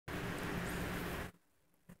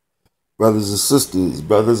brothers and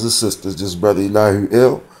sisters, this brother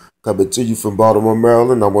Elihu coming to you from Baltimore,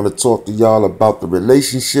 Maryland. I want to talk to y'all about the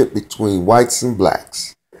relationship between whites and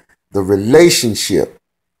blacks. The relationship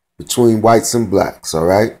between whites and blacks, all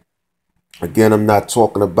right? Again, I'm not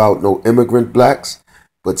talking about no immigrant blacks,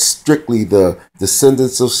 but strictly the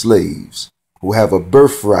descendants of slaves who have a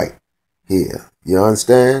birthright here. You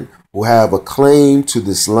understand? Who have a claim to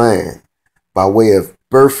this land by way of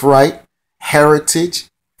birthright, heritage,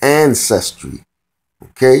 ancestry,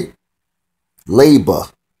 okay? Labor,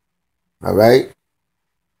 all right?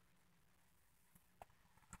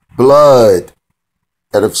 Blood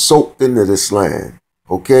that have soaked into this land,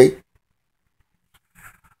 okay?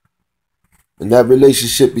 And that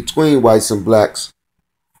relationship between whites and blacks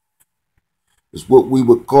is what we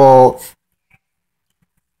would call,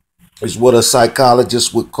 is what a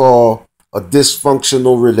psychologist would call a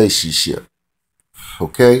dysfunctional relationship,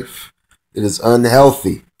 okay? It is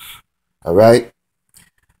unhealthy, all right?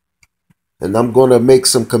 And I'm going to make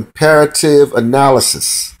some comparative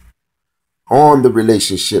analysis on the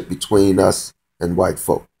relationship between us and white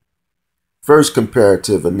folk. First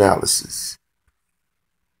comparative analysis.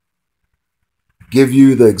 Give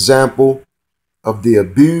you the example of the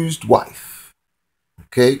abused wife,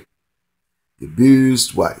 okay? The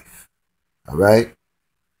abused wife, all right?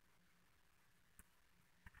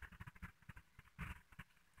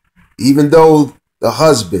 Even though the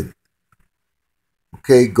husband,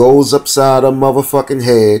 okay, goes upside her motherfucking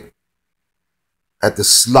head at the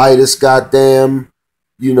slightest goddamn,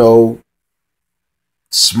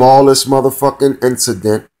 smallest motherfucking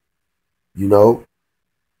incident,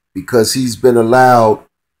 because he's been allowed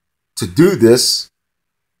to do this,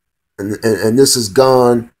 and this has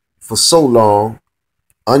gone for so long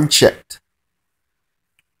unchecked,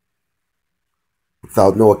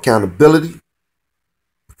 without no accountability,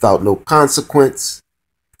 without no consequence,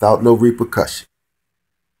 without no repercussion.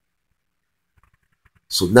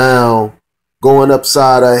 So now going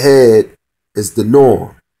upside her head is the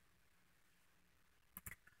norm.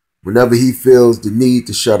 Whenever he feels the need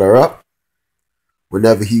to shut her up,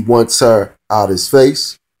 whenever he wants her out his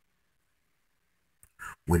face,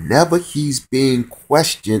 whenever he's being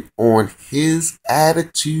questioned on his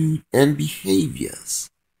attitude and behaviors.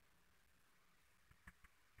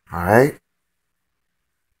 All right?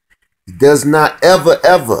 He does not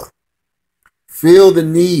ever feel the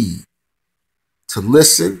need to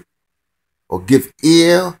listen or give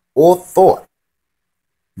ear or thought,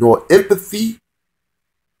 nor empathy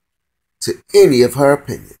to any of her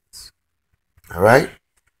opinions. All right?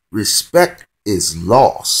 Respect is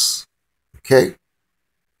lost. Okay?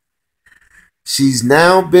 She's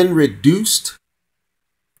now been reduced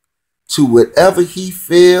to whatever he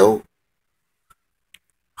feel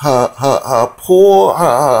her poor,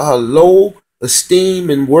 her low esteem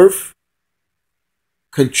and worth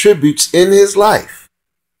contributes in his life.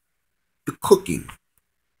 The cooking,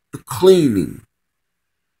 the cleaning,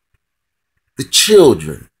 the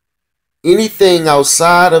children, anything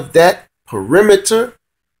outside of that perimeter,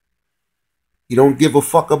 he don't give a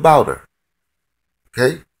fuck about her.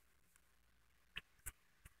 Okay?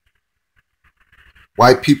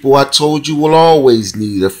 White people, I told you, will always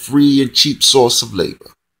need a free and cheap source of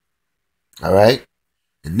labor. All right?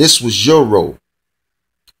 And this was your role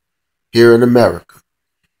here in America.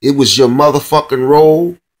 It was your motherfucking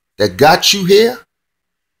role that got you here.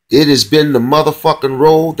 It has been the motherfucking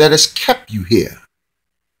role that has kept you here.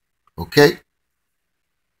 Okay?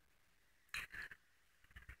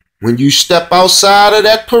 When you step outside of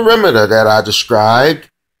that perimeter that I described,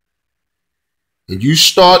 and you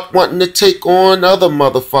start wanting to take on other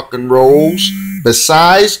motherfucking roles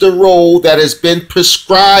besides the role that has been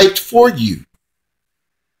prescribed for you,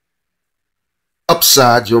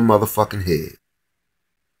 upside your motherfucking head.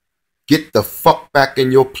 Get the fuck back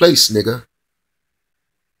in your place, nigga.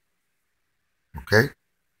 Okay?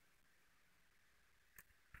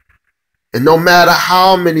 And no matter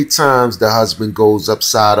how many times the husband goes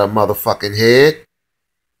upside her motherfucking head,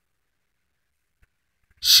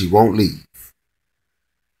 she won't leave.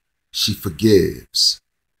 She forgives.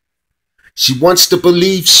 She wants to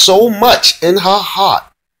believe so much in her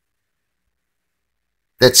heart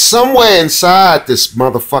that somewhere inside this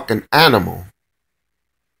motherfucking animal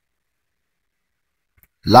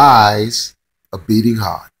lies a beating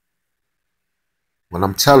heart. Well,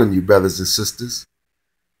 I'm telling you, brothers and sisters,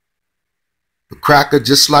 the cracker,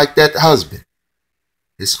 just like that husband,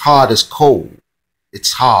 his heart is cold.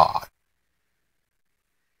 It's hard.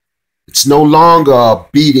 It's no longer a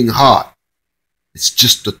beating heart. It's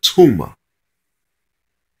just a tumor.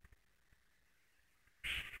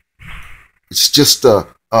 It's just a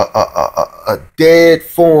a dead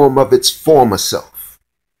form of its former self.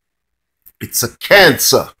 It's a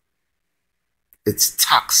cancer. It's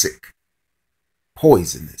toxic,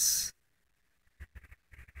 poisonous,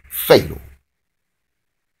 fatal.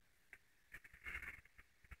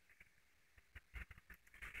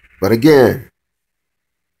 But again,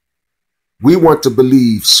 we want to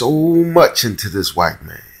believe so much into this white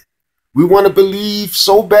man. We want to believe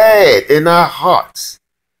so bad in our hearts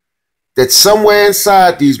that somewhere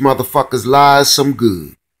inside these motherfuckers lies some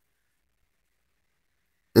good.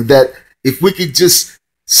 And that if we could just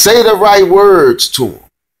say the right words to them,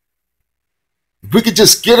 if we could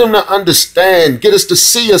just get them to understand, get us to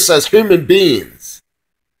see us as human beings,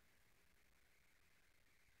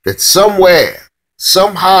 that somewhere,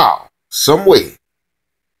 somehow, some way,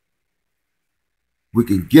 we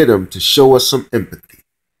can get them to show us some empathy.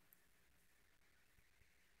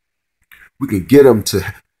 We can get them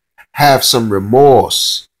to have some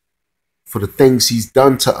remorse for the things he's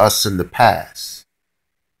done to us in the past.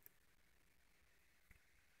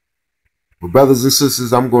 Well, brothers and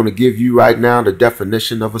sisters, I'm going to give you right now the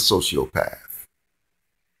definition of a sociopath.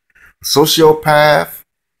 A sociopath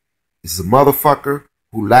is a motherfucker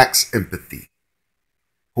who lacks empathy,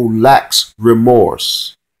 who lacks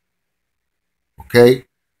remorse, okay?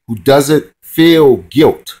 Who doesn't feel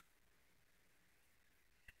guilt.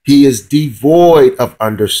 He is devoid of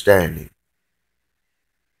understanding.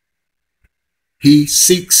 He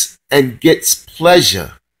seeks and gets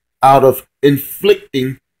pleasure out of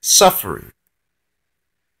inflicting suffering.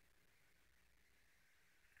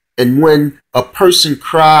 And when a person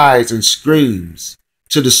cries and screams,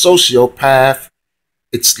 to the sociopath,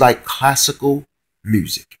 it's like classical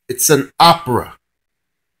music. It's an opera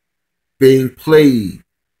being played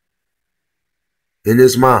in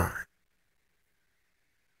his mind.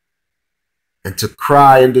 And to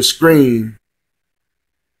cry and to scream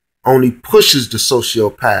only pushes the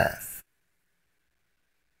sociopath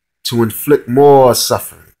to inflict more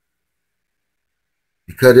suffering,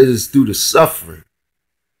 because it is through the suffering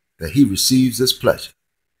that he receives his pleasure.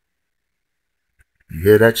 You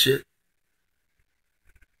hear that shit?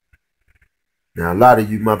 Now, a lot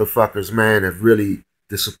of you motherfuckers, man, have really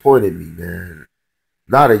disappointed me, man.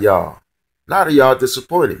 A lot of y'all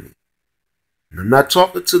disappointed me. And I'm not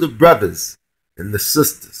talking to the brothers and the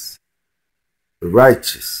sisters, the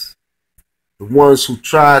righteous, the ones who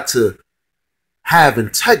try to have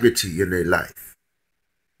integrity in their life.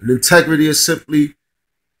 And integrity is simply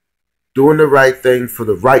doing the right thing for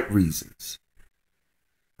the right reasons.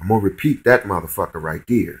 I'm going to repeat that motherfucker right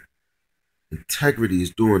there. Integrity is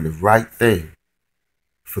doing the right thing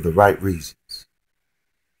for the right reasons.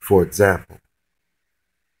 For example,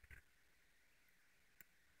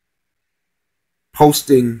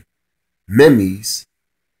 posting memes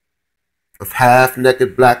of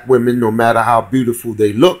half-naked black women, no matter how beautiful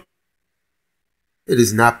they look, it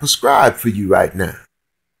is not prescribed for you right now.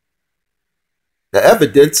 The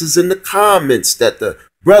evidence is in the comments that the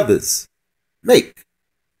brothers make.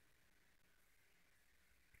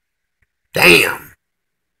 Damn.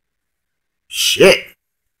 Shit.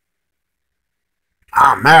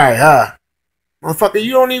 I'll marry her. Motherfucker,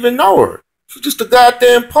 you don't even know her. She's just a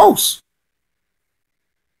goddamn post.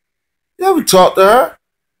 You haven't talked to her.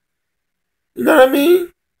 You know what I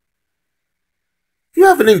mean? You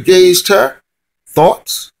haven't engaged her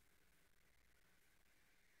thoughts,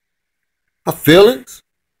 her feelings,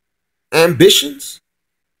 ambitions.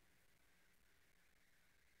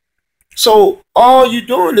 So all you're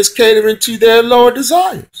doing is catering to their lower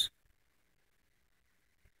desires.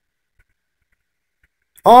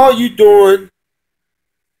 All you're doing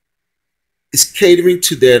is catering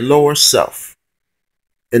to their lower self.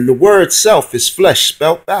 And the word self is flesh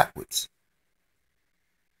spelled backwards.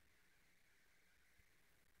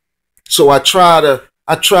 So I try to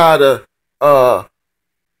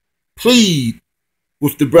plead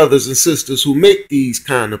with the brothers and sisters who make these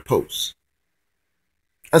kind of posts.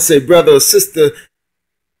 I say, brother or sister,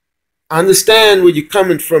 I understand where you're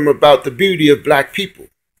coming from about the beauty of black people.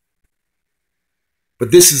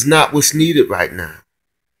 But this is not what's needed right now.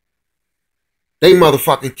 They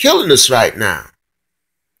motherfucking killing us right now.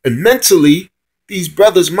 And mentally, these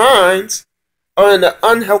brothers' minds are in an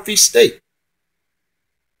unhealthy state.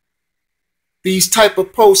 These type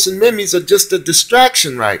of posts and memes are just a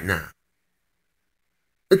distraction right now.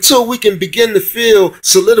 Until we can begin to feel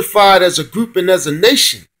solidified as a group and as a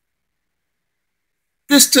nation.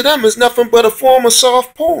 This to them is nothing but a form of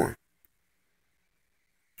soft porn.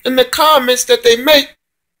 And the comments that they make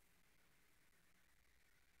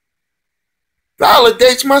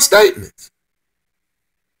validates my statements.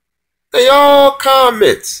 They all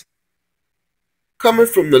comments coming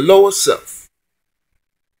from the lower self,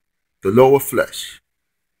 the lower flesh,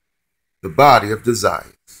 the body of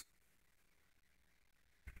desires.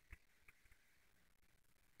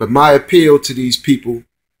 But my appeal to these people: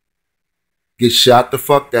 get shot the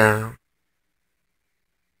fuck down.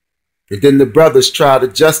 And then the brothers try to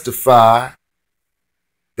justify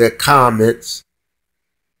their comments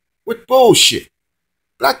with bullshit.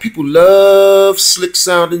 Black people love slick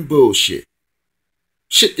sounding bullshit.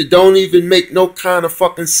 Shit that don't even make no kind of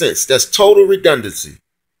fucking sense. That's total redundancy.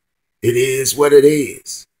 It is what it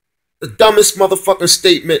is. The dumbest motherfucking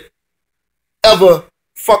statement ever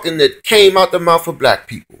fucking that came out the mouth of black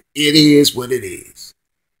people. It is what it is.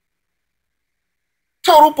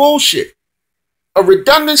 Total bullshit. A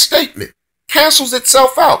redundant statement cancels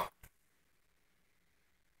itself out.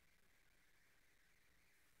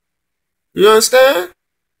 You understand?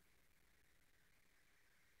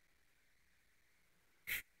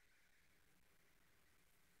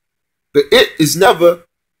 The it is never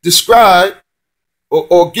described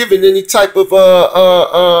or given any type of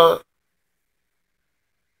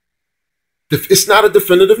it's not a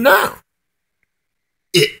definitive noun.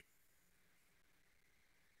 It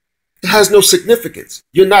has no significance.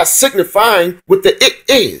 You're not signifying what the it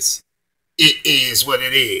is. It is what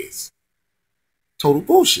it is. Total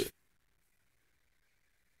bullshit.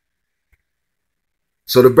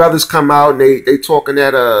 So the brothers come out and they talking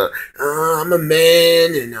that I'm a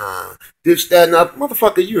man and this, that, and that.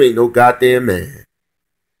 Motherfucker, you ain't no goddamn man.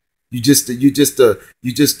 You just let me get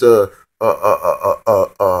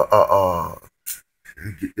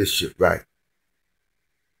this shit right.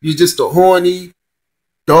 You just a horny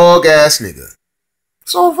dog ass nigga.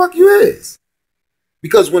 That's all the fuck you is.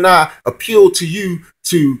 Because when I appeal to you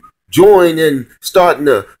to join and starting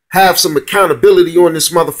to have some accountability on this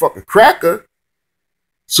motherfucking cracker,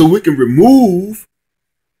 so we can remove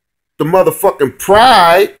the motherfucking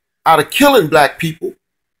pride out of killing black people,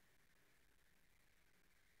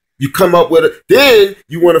 you come up with it. Then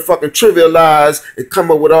you want to fucking trivialize and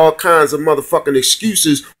come up with all kinds of motherfucking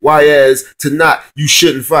excuses why as to not, you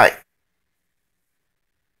shouldn't fight.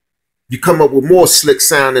 You come up with more slick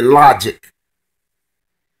sounding logic.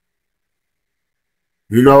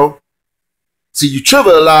 You know? See, you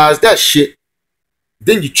trivialize that shit.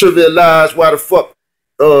 Then you trivialize why the fuck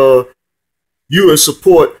you in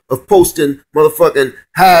support of posting motherfucking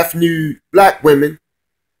half-nude black women,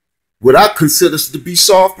 what I consider to be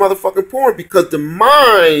soft motherfucking porn, because the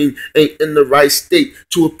mind ain't in the right state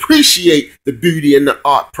to appreciate the beauty and the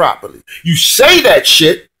art properly. You say that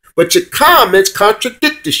shit, but your comments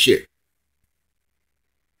contradict the shit.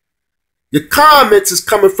 Your comments is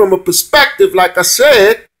coming from a perspective, like I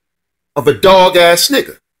said, of a dog-ass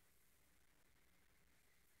nigga.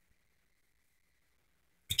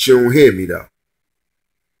 But you don't hear me, though.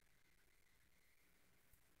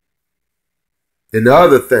 And the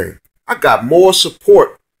other thing, I got more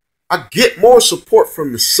support. I get more support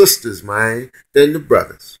from the sisters, man, than the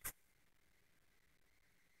brothers.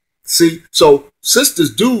 See, so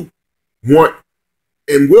sisters do want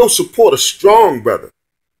and will support a strong brother.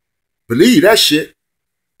 Believe that shit.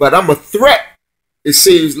 But I'm a threat, it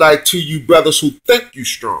seems like, to you brothers who think you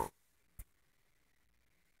strong.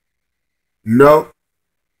 No.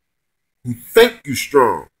 Who think you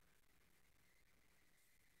strong.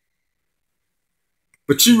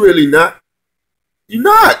 But you really not. You're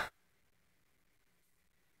not.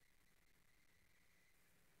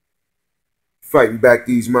 Fighting back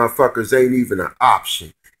these motherfuckers ain't even an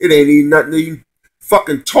option. It ain't even nothing to even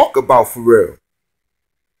fucking talk about for real.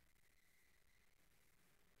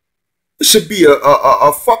 It should be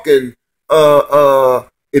a fucking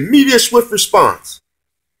immediate swift response.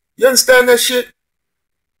 You understand that shit?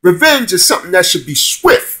 Revenge is something that should be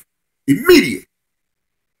swift, immediate.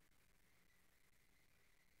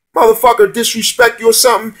 Motherfucker disrespect you or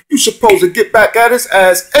something, you supposed to get back at his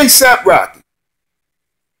ass ASAP Rocky.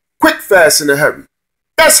 Quick, fast, in a hurry.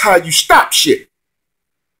 That's how you stop shit.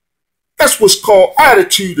 That's what's called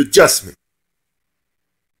attitude adjustment.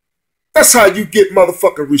 That's how you get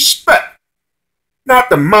motherfucking respect. Not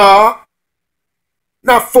the mob.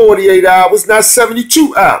 Not 48 hours, not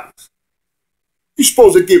 72 hours. You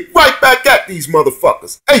supposed to get right back at these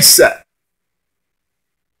motherfuckers ASAP.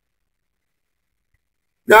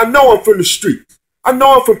 Now, I know I'm from the streets. I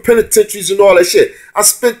know I'm from penitentiaries and all that shit. I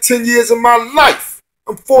spent 10 years of my life.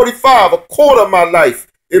 I'm 45, a quarter of my life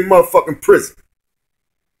in motherfucking prison.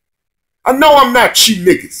 I know I'm not you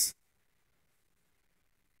niggas.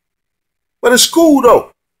 But it's cool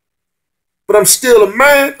though. But I'm still a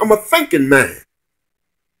man. I'm a thinking man.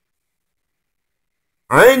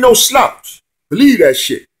 I ain't no slouch. Believe that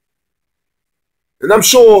shit. And I'm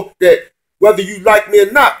sure that whether you like me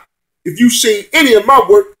or not. If you seen any of my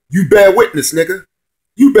work, you bear witness, nigga.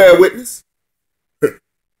 You bear witness.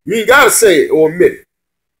 You ain't gotta say it or admit it.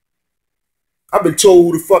 I've been told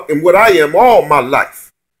who the fuck and what I am all my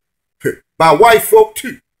life. By white folk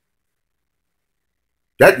too.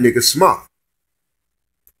 That nigga smart.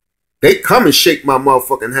 They come and shake my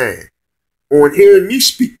motherfucking hand on hearing me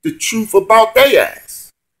speak the truth about their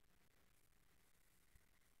ass.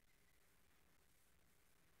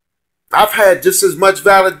 I've had just as much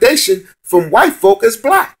validation from white folk as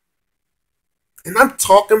black. And I'm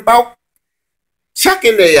talking about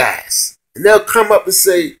checking their ass. And they'll come up and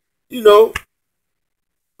say, you know,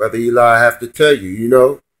 Brother Eli, I have to tell you, you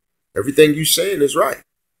know, everything you saying is right.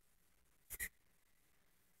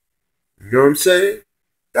 You know what I'm saying?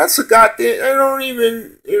 That's a goddamn, I don't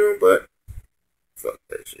even, you know, but fuck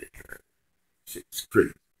that shit, man. Shit's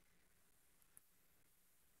crazy.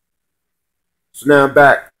 So now I'm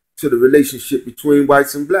back to the relationship between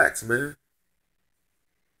whites and blacks, man.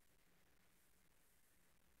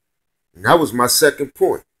 And that was my second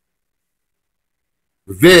point.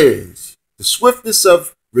 Revenge. The swiftness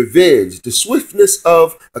of revenge. The swiftness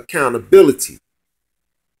of accountability.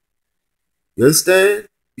 You understand?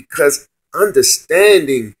 Because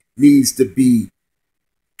understanding needs to be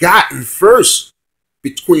gotten first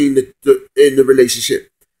between in the relationship.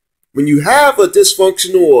 When you have a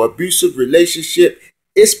dysfunctional or abusive relationship,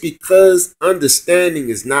 it's because understanding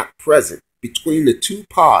is not present between the two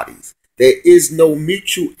parties. There is no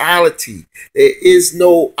mutuality. There is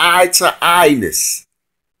no eye-to-eye-ness.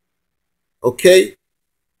 Okay?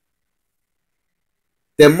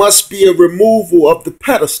 There must be a removal of the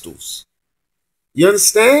pedestals. You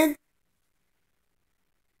understand?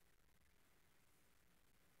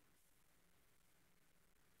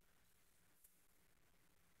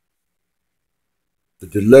 The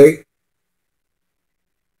delay.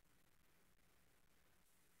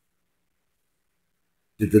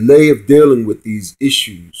 The delay of dealing with these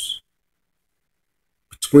issues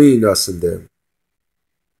between us and them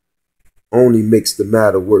only makes the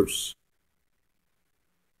matter worse.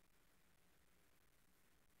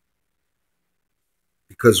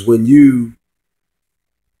 Because when you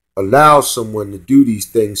allow someone to do these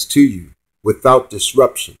things to you without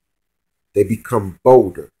disruption, they become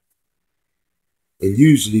bolder. And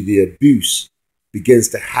usually the abuse begins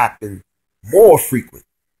to happen more frequent.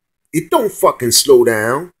 It don't fucking slow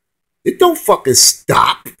down. It don't fucking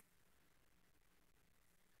stop.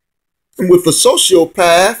 And with a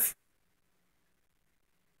sociopath,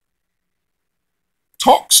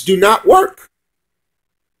 talks do not work.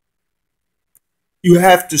 You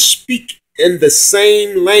have to speak in the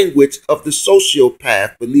same language of the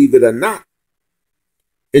sociopath, believe it or not,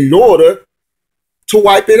 in order to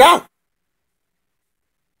wipe it out.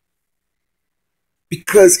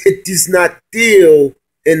 Because it does not deal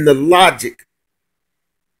in the logic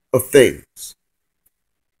of things.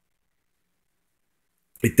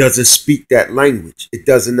 It doesn't speak that language. It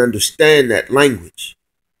doesn't understand that language.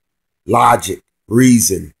 Logic,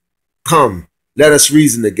 reason. Come, let us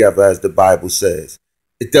reason together, as the Bible says.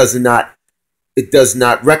 It does not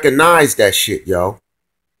recognize that shit, yo.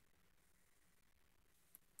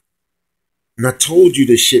 And I told you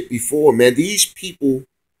this shit before, man. These people,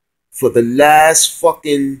 for the last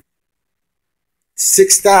fucking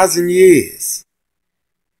 6,000 years,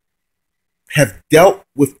 have dealt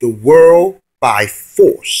with the world by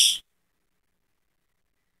force.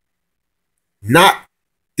 Not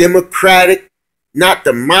democratic, not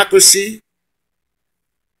democracy.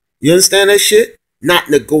 You understand that shit?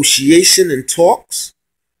 Not negotiation and talks.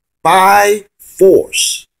 By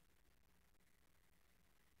force.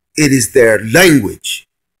 It is their language.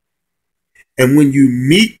 And when you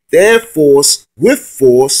meet their force with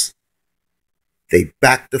force, they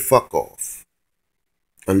back the fuck off.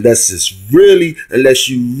 Unless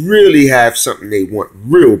you really have something they want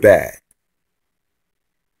real bad.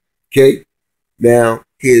 Okay? Now,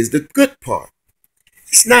 here's the good part.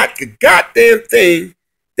 It's not the goddamn thing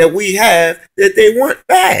that we have that they want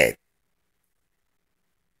bad.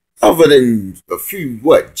 Other than a few,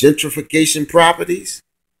 gentrification properties?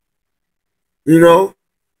 You know?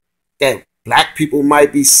 That black people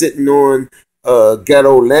might be sitting on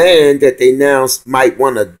ghetto land that they now might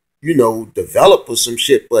want to, develop or some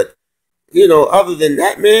shit. But, other than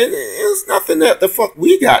that, man, there's nothing that the fuck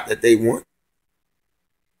we got that they want.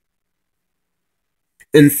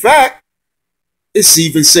 In fact, it's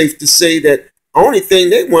even safe to say that the only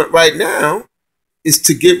thing they want right now is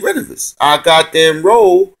to get rid of us. Our goddamn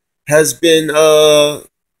role has been,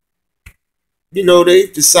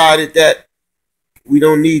 they've decided that we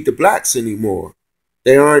don't need the blacks anymore.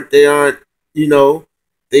 They aren't,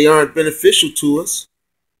 They aren't beneficial to us.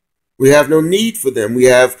 We have no need for them. We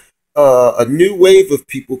have a new wave of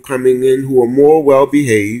people coming in who are more well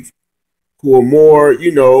behaved, who are more,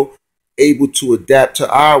 able to adapt to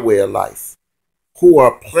our way of life, who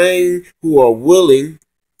are playing, who are willing,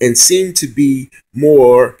 and seem to be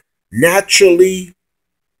more naturally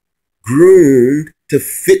groomed to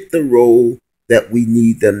fit the role that we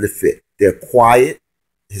need them to fit. They're quiet,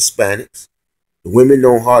 Hispanics. The women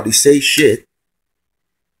don't hardly say shit.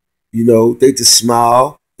 They just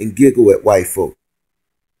smile and giggle at white folk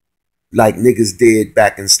like niggas did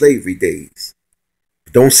back in slavery days.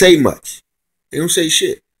 Don't say much. They don't say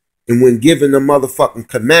shit. And when given a motherfucking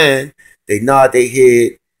command, they nod their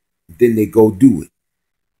head, then they go do it.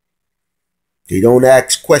 They don't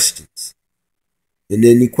ask questions. And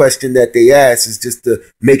any question that they ask is just to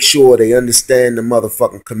make sure they understand the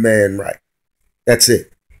motherfucking command right. That's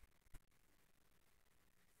it.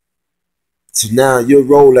 So now your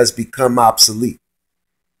role has become obsolete.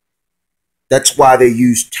 That's why they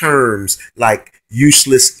use terms like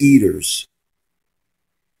useless eaters,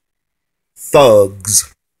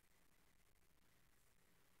 thugs.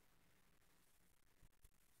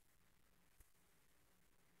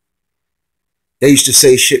 They used to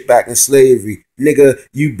say shit back in slavery. Nigga,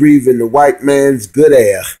 you breathing the white man's good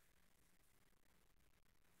air.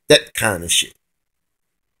 That kind of shit.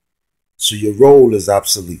 So your role is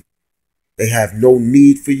obsolete. They have no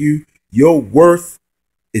need for you. Your worth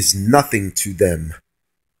is nothing to them.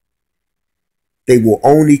 They will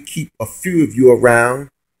only keep a few of you around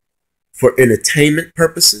for entertainment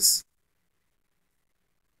purposes,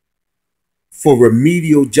 for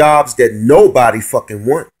remedial jobs that nobody fucking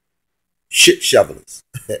want. Shit shovelers,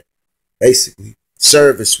 basically.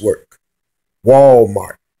 Service work.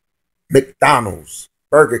 Walmart, McDonald's,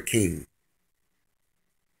 Burger King.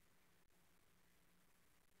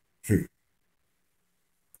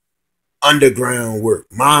 Underground work,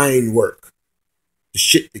 mine work. The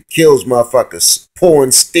shit that kills motherfuckers,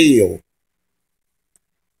 pouring steel.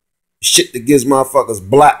 The shit that gives motherfuckers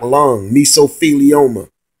black lung, mesothelioma,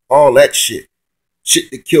 all that shit.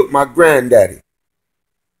 Shit that killed my granddaddy,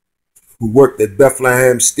 who worked at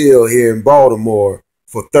Bethlehem Steel here in Baltimore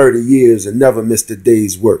for 30 years and never missed a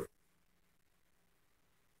day's work.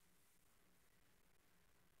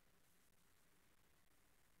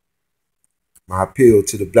 My appeal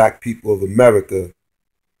to the black people of America,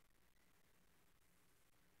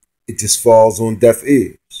 it just falls on deaf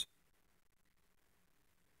ears.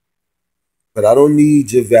 But I don't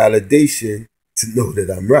need your validation to know that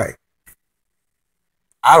I'm right.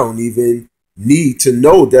 I don't even need to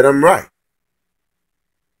know that I'm right.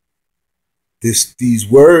 These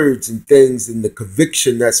words and things and the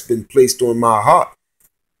conviction that's been placed on my heart,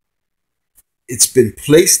 it's been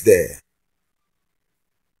placed there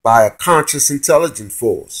by a conscious intelligent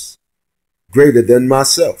force greater than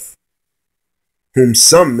myself, whom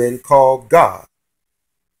some men call God,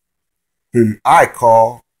 whom I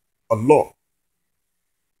call Allah.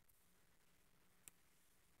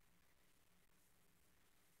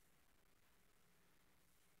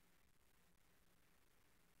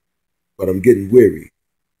 But I'm getting weary.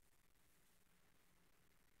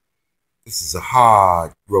 This is a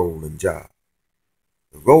hard role and job.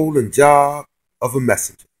 The role and job of a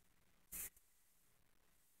messenger.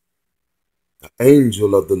 The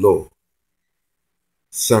angel of the Lord,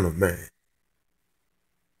 Son of Man.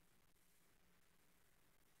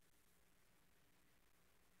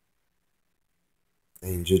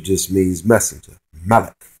 Angel just means messenger.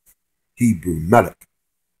 Malak. Hebrew, Malak.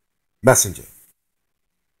 Messenger.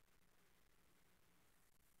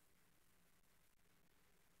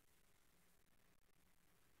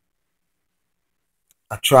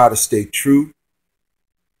 I try to stay true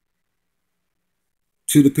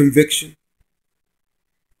to the conviction.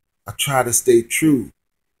 I try to stay true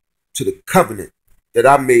to the covenant that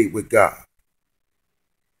I made with God.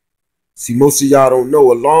 See, most of y'all don't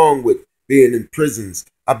know, along with being in prisons,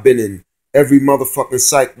 I've been in every motherfucking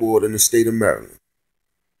psych ward in the state of Maryland.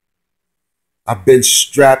 I've been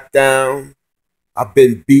strapped down. I've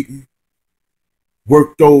been beaten,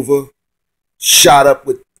 worked over, shot up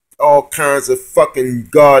with all kinds of fucking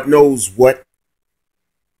God knows what.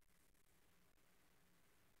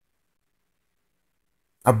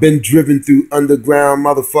 I've been driven through underground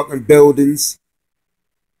motherfucking buildings,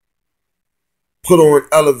 put on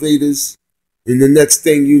elevators, and the next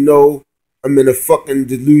thing you know, I'm in a fucking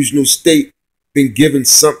delusional state, been given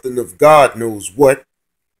something of God knows what.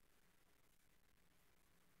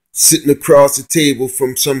 Sitting across the table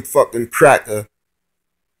from some fucking cracker,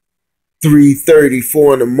 3:30,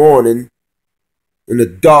 4 in the morning, in a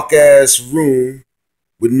dark ass room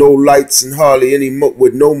with no lights and hardly any,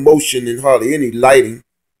 with no motion and hardly any lighting,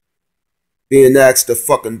 being asked a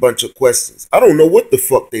fucking bunch of questions. I don't know what the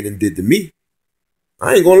fuck they done did to me.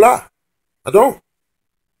 I ain't gonna lie. I don't.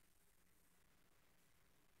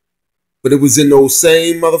 But it was in those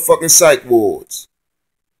same motherfucking psych wards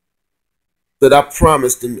that I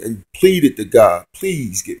promised and pleaded to God,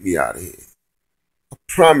 please get me out of here. I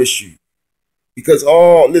promise you. Because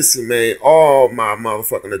listen, man, all my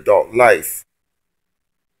motherfucking adult life,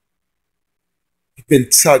 you've been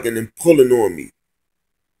tugging and pulling on me.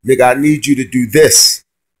 Nigga, I need you to do this.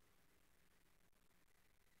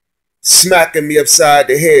 Smacking me upside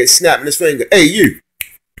the head, snapping his finger. Hey, you.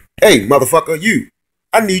 Hey, motherfucker, you.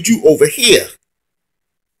 I need you over here.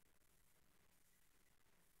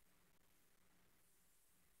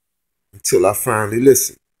 Until I finally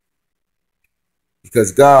listen.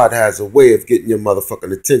 Because God has a way of getting your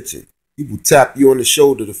motherfucking attention. He will tap you on the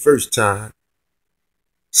shoulder the first time,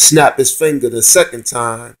 snap his finger the second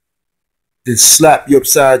time, then slap you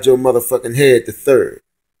upside your motherfucking head the third.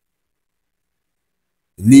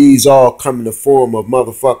 And these all come in the form of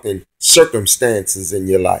motherfucking circumstances in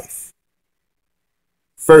your life.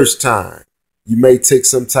 First time, you may take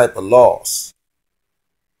some type of loss.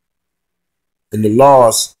 And the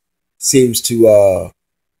loss seems to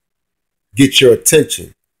get your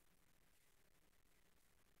attention.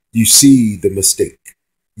 You see the mistake.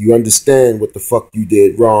 You understand what the fuck you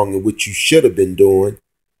did wrong and what you should have been doing,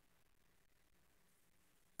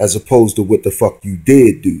 as opposed to what the fuck you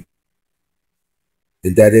did do.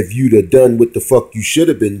 And that if you'd have done what the fuck you should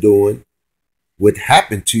have been doing, what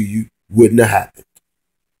happened to you wouldn't have happened.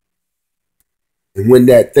 And when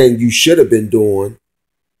that thing you should have been doing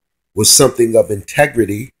was something of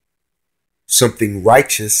integrity, something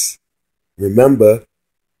righteous, remember,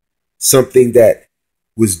 something that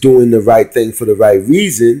was doing the right thing for the right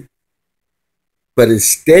reason, but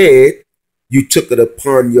instead you took it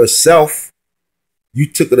upon yourself,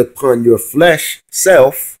 you took it upon your flesh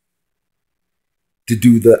self to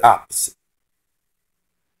do the opposite.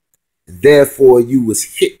 And therefore you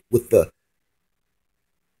was hit with the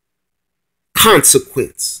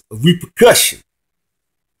consequence, a repercussion.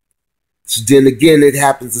 So then again, it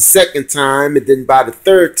happens a second time, and then by the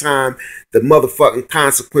third time, the motherfucking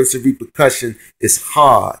consequence of repercussion is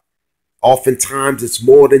hard. Oftentimes, it's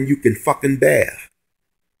more than you can fucking bear.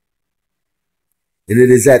 And it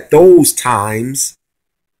is at those times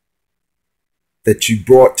that you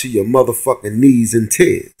brought to your motherfucking knees in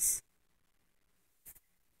tears.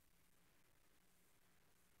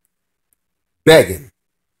 Begging,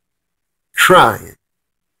 crying,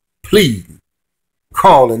 pleading,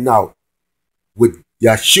 calling out what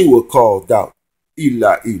Yeshua called out,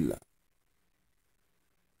 Eli, Eli.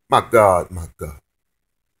 My God, my God.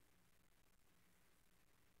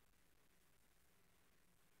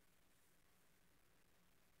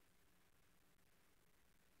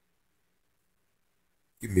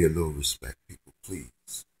 Give me a little respect, people,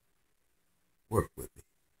 please. Work with me.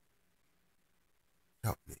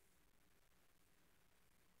 Help me.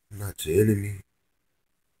 I'm not your enemy.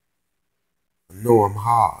 I know I'm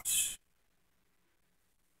harsh.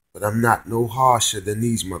 But I'm not no harsher than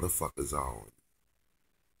these motherfuckers are.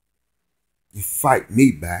 You fight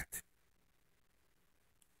me back.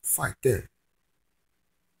 Fight them.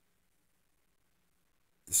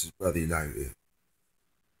 This is Brother Elihu.